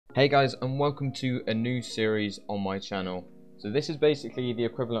Hey guys, and welcome to a new series on my channel. So this is basically the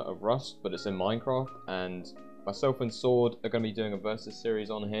equivalent of Rust, but it's in Minecraft, and myself and Sword are going to be doing a versus series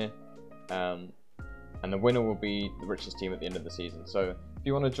on here, and the winner will be the richest team at the end of the season. So if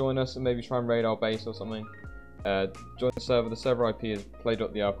you want to join us and maybe try and raid our base or something, join the server. The server IP is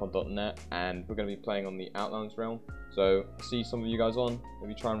play.thearchon.net, and we're going to be playing on the Outlands realm. So I'll see some of you guys on,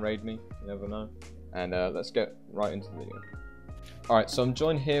 maybe try and raid me, you never know. And let's get right into the video. Alright, so I'm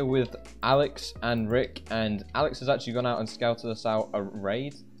joined here with Alex and Rick, and Alex has actually gone out and scouted us out a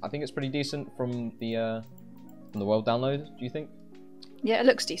raid. I think it's pretty decent from the world download, do you think? Yeah, it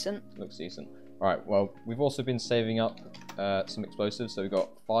looks decent. Looks decent. Alright, well, we've also been saving up some explosives, so we've got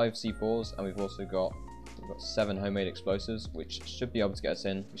 5 C4s, and we've also got 7 homemade explosives, which should be able to get us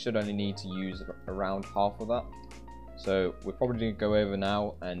in. We should only need to use around half of that. So we're probably going to go over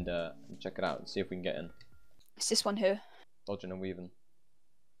now and check it out and see if we can get in. It's this one here. Dodging and weaving.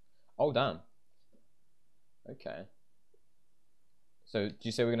 Oh, damn. Okay. So, do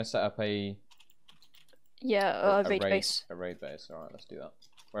you say we're going to set up a... Yeah, a raid base. A raid base. Alright, let's do that.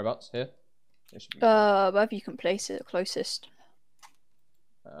 Whereabouts? Here? Wherever you can place it, closest.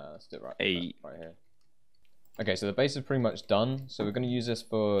 Let's do it right here. Okay, so the base is pretty much done. So we're going to use this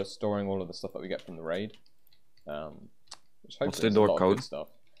for storing all of the stuff that we get from the raid. Which What's the door code? Stuff.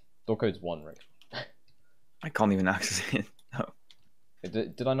 Door code's 1, Rick. I can't even access it. No.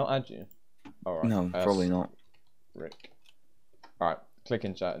 Did I not add you? All right. No, probably not. Rick. Alright, click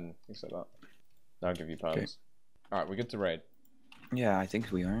in chat and things like that. I'll give you perms. Okay. Alright, we're good to raid. Yeah, I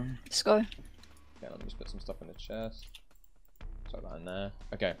think we are. Let's go. Okay, let me just put some stuff in the chest. Put that in there.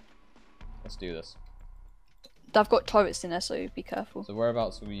 Okay, let's do this. I've got turrets in there, so be careful. So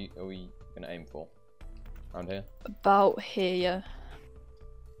whereabouts are we going to aim for? Around here? About here, yeah.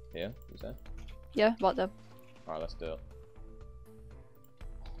 Here? You say? Yeah, right there. Alright, let's do it.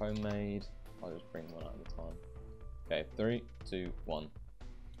 Homemade. I'll just bring one at a time. Okay, 3, 2, 1.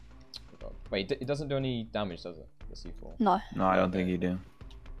 Oh God. Wait, it doesn't do any damage, does it? The C4? No. No, I don't think you do.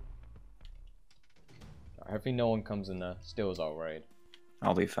 Right, hopefully no one comes in there, steals our raid.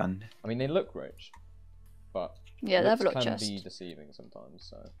 I'll defend. I mean, they look rich, but yeah, they have a lot of can chests. be deceiving sometimes,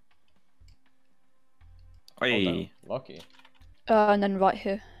 so... Hey. Oh, no. Lucky. And then right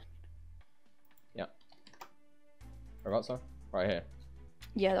here. Yeah. Whereabouts, sir? Right here.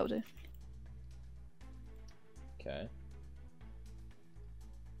 Yeah, that'll do. Okay.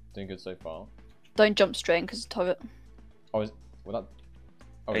 Doing good so far. Don't jump straight in because turret. Oh, well that...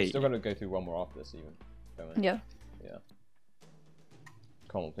 Oh, Hey. we're still going to go through one more after this even. Don't we? Yeah. Yeah.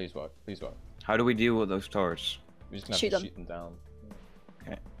 Come on, please work. Please work. How do we deal with those towers? We're just going to have to shoot them down.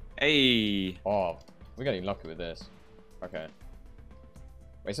 Okay. Hey. Oh, we're getting lucky with this. Okay.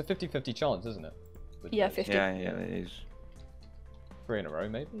 Wait, it's a 50-50 chance, isn't it? Yeah, 50. Yeah, it is. 3 in a row,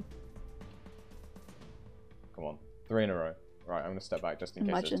 maybe? Come on. 3 in a row. Right, I'm going to step back just in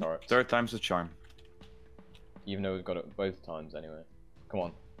case there's turrets. Third time's the charm. Even though we've got it both times anyway. Come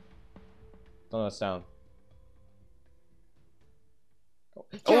on. Don't let us down. Oh.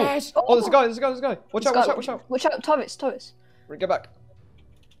 Yes! Oh, there's a guy, there's a guy, there's a guy! Watch out, watch out, watch out! Watch out, turrets. Get back!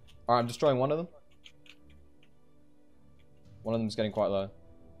 Alright, I'm destroying one of them. One of them's getting quite low.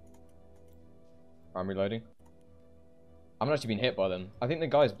 I'm reloading. I haven't actually been hit by them. I think the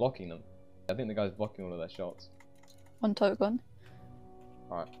guy's blocking them. I think the guy's blocking all of their shots. One turret gone.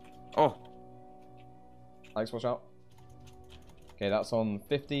 Alright. Oh. Alex, watch out. Okay, that's on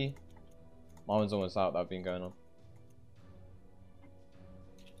 50. My one's almost out. That's been going on.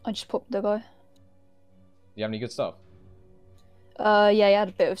 I just popped the guy. Do you have any good stuff? Yeah, he had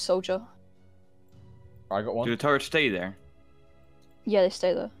a bit of soldier. I got one. Do the turrets stay there? Yeah, they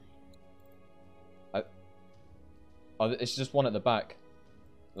stay there. Oh, it's just one at the back.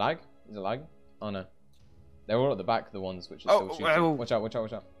 Lag? Is it lag? Oh no. They're all at the back, the ones which are still shooting. Watch out, watch out,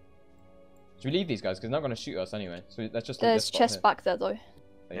 watch out. Should we leave these guys? Because they're not going to shoot us anyway. So let's just leave this spot chests here. back there though.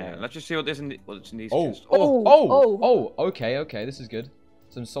 Yeah, let's just see what's in these Oh, chests. okay, okay, this is good.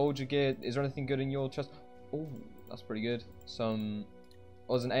 Some soldier gear. Is there anything good in your chest? Oh, that's pretty good. Some...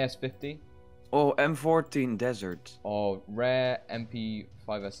 Oh, there's an AS-50. Oh, M14 Desert. Oh, rare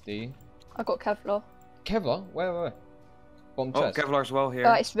MP5SD. I got Kevlar. Kevlar? Where? Bottom chest. Oh, Kevlar's well here.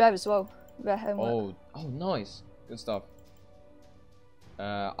 It's rare as well. Rare helmet. Oh, nice. Good stuff.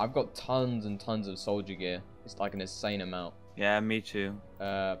 I've got tons and tons of soldier gear. It's like an insane amount. Yeah, me too.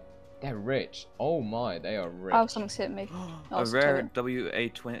 They're rich. Oh my, they are rich. Oh, something's hit me. A rare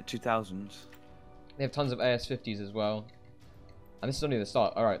WA-2000. They have tons of AS-50s as well. And this is only the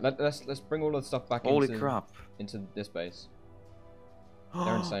start. All right, let's bring all of the stuff back into this base.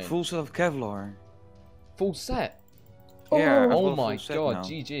 They're insane. Full set of Kevlar. Full set. Yeah, I've got Oh a my full set god, now.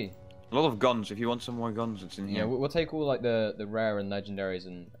 GG. A lot of guns. If you want some more guns, it's in Yeah, here. we'll take all like the rare and legendaries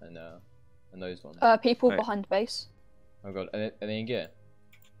and those ones. People Right. behind base. Oh god, are they in gear?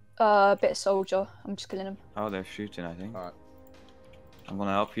 A bit of soldier. I'm just killing him. Oh, they're shooting, I think. Alright. I'm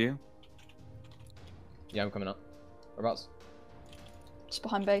gonna help you. Yeah, I'm coming up. Whereabouts? Just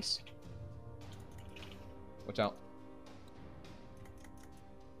behind base. Watch out.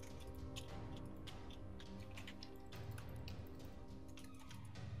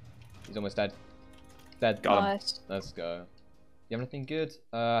 He's almost dead. Dead. Got him. Nice. Let's go. You have anything good?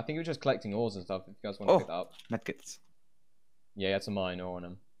 I think we're just collecting ores and stuff. If you guys want to pick that up. Medkits. Yeah, you had some iron ore on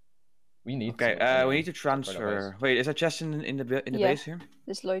them. We need. Okay, some, we need to transfer. Wait, is that chest in the Yeah. base here?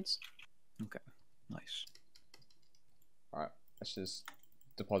 There's loads. Okay, nice. Alright, let's just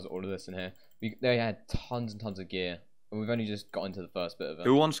deposit all of this in here. They had tons and tons of gear, and we've only just got into the first bit of it.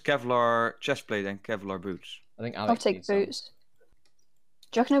 Who wants Kevlar chestplate and Kevlar boots? I think I'll Alex take needs some. boots.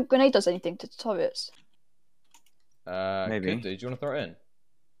 Do you reckon a grenade does anything to turrets? Maybe. Maybe. Do you want to throw it in?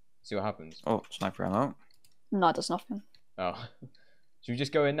 See what happens. Oh, sniper ammo. No, it does nothing. Oh. Should we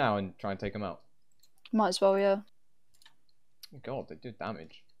just go in now and try and take them out? Might as well, yeah. Oh god, they do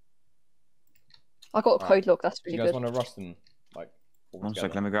damage. I got a Alright. code lock, that's Do really you guys good. want to rust them? Like, all One sec,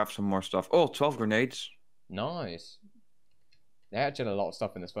 together? let me grab some more stuff. Oh, 12 grenades. Nice. They actually had a lot of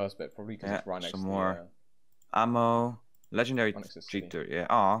stuff in this first bit, probably because Yeah, it's right next some to more. Ammo. Legendary Right next to the city. cheater, yeah.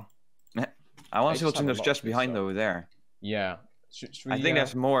 Aw. I want They to see what's just in have a those lot chests of good behind stuff. over there. Yeah. Should we, I think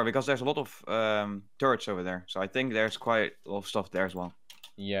there's more because there's a lot of turrets over there. So I think there's quite a lot of stuff there as well.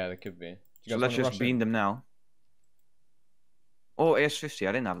 Yeah, there could be. Do you So guys let's wanna just rush beam in? them now. Oh, AS50,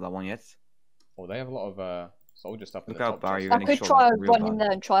 I didn't have that one yet. Oh, they have a lot of soldier stuff in Look the out, top Barry, chest. you're I getting could shot try real run in bad.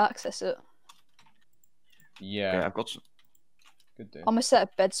 there and try access it. Yeah, Okay, I've got some. good do. I'm gonna set a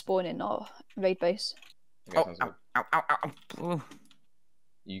bed spawn in our raid base. Okay, Oh, sounds ow, good. ow, ow, ow, ow.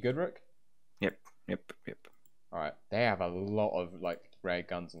 You good, Rick? Yep. Alright, they have a lot of like rare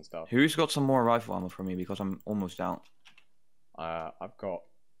guns and stuff. Who's got some more rifle ammo for me because I'm almost out. I've got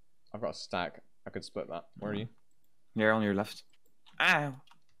a stack. I could split that. Where are you? Here on your left. Ow.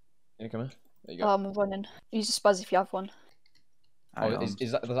 Can you come here? There you go. I'm running. Use a spaz if you have one. I oh, don't. was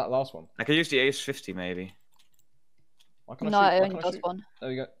that last one? I could use the AS50 maybe. Why can't No, I shoot? it Why only can't I does shoot? one.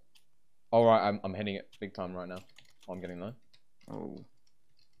 There you go. All right, I'm hitting it big time right now. Oh, I'm getting low. Oh.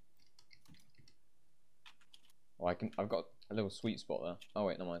 Oh, I've got a little sweet spot there. Oh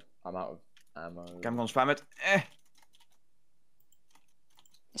wait, no mind. I'm out of ammo. Okay, I'm gonna spam it.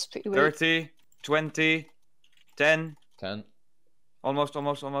 It's pretty weak. 30, 20, 10. 10. Almost.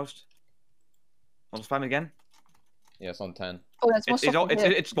 Want to spam it again? Yeah, it's on 10. Oh, there's more stuff in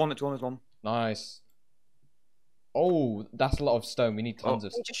here. It's gone. Nice. Oh, that's a lot of stone. We need tons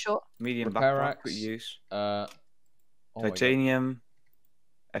of We just shot. Medium repair backpack, axe. good use. oh my God. Titanium.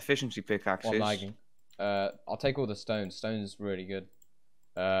 Efficiency Oh, I'm pickaxes. lagging. I'll take all the stones. Stone's really good.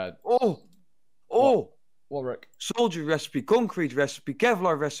 Oh! What, Rick? Soldier recipe, concrete recipe,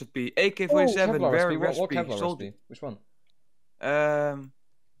 Kevlar recipe, Oh, AK-47, Kevlar rare recipe. What recipe, Kevlar soldier. recipe? Which one?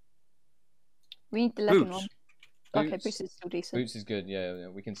 We need the legend Boots. one. Okay, Boots. boots is still decent. Boots is good. Yeah,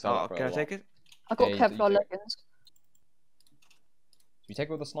 we can sell Oh, it for can a I lot. take it? I got Yeah, you Kevlar do. leggings. Do you take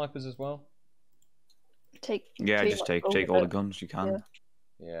all the snipers as well? Take. Yeah, just take of all the it. guns you can. Yeah.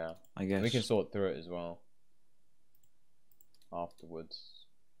 Yeah. I guess. We can sort through it as well. Afterwards.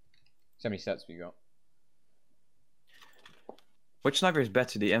 So many sets we got. Which sniper is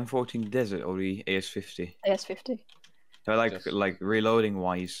better, the M14 Desert or the AS50? AS50. They're like Just- like reloading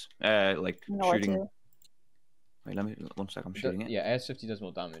wise, like No shooting. idea. Wait, let me 1 sec. I'm shooting it. Yeah, AS50 does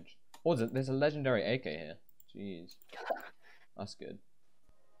more damage. Oh, there's a legendary AK here. Jeez. That's good.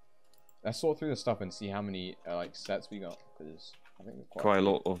 Let's sort through the stuff and see how many like sets we got, because I think we've Quite a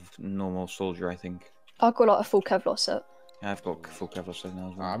lot of normal soldier, I think. I got like a full Kevlar set. Yeah, I've got full Kevlar set now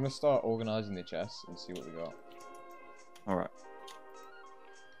as Alright, well. I'm gonna start organizing the chests and see what we got. Alright.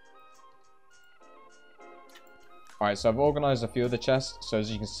 Alright, so I've organized a few of the chests. So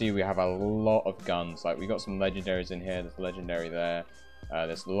as you can see, we have a lot of guns. Like, we got some legendaries in here. There's a legendary there.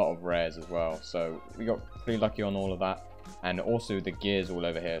 There's a lot of rares as well. So we got pretty lucky on all of that. And also the gears all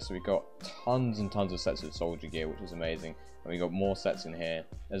over here. So we got tons and tons of sets of soldier gear, which is amazing. And we got more sets in here.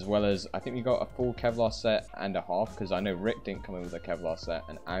 As well as, I think we got a full Kevlar set and a half. Because I know Rick didn't come in with a Kevlar set.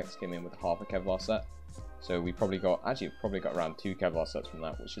 And Alex came in with half a Kevlar set. So we probably got around 2 Kevlar sets from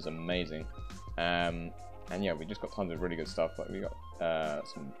that, which is amazing. And yeah, we just got tons of really good stuff. Like, we got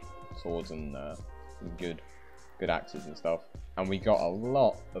some swords and some good axes and stuff. And we got a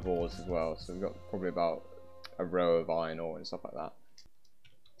lot of ores as well. So we got probably about a row of iron ore and stuff like that.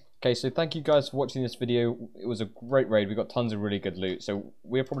 Okay, so thank you guys for watching this video. It was a great raid. We got tons of really good loot. So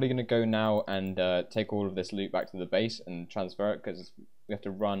we're probably going to go now and take all of this loot back to the base and transfer it, because we have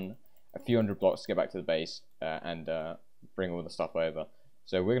to run a few hundred blocks to get back to the base and bring all the stuff over.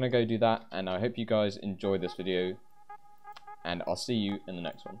 So we're going to go do that, and I hope you guys enjoyed this video, and I'll see you in the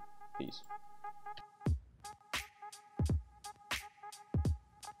next one. Peace.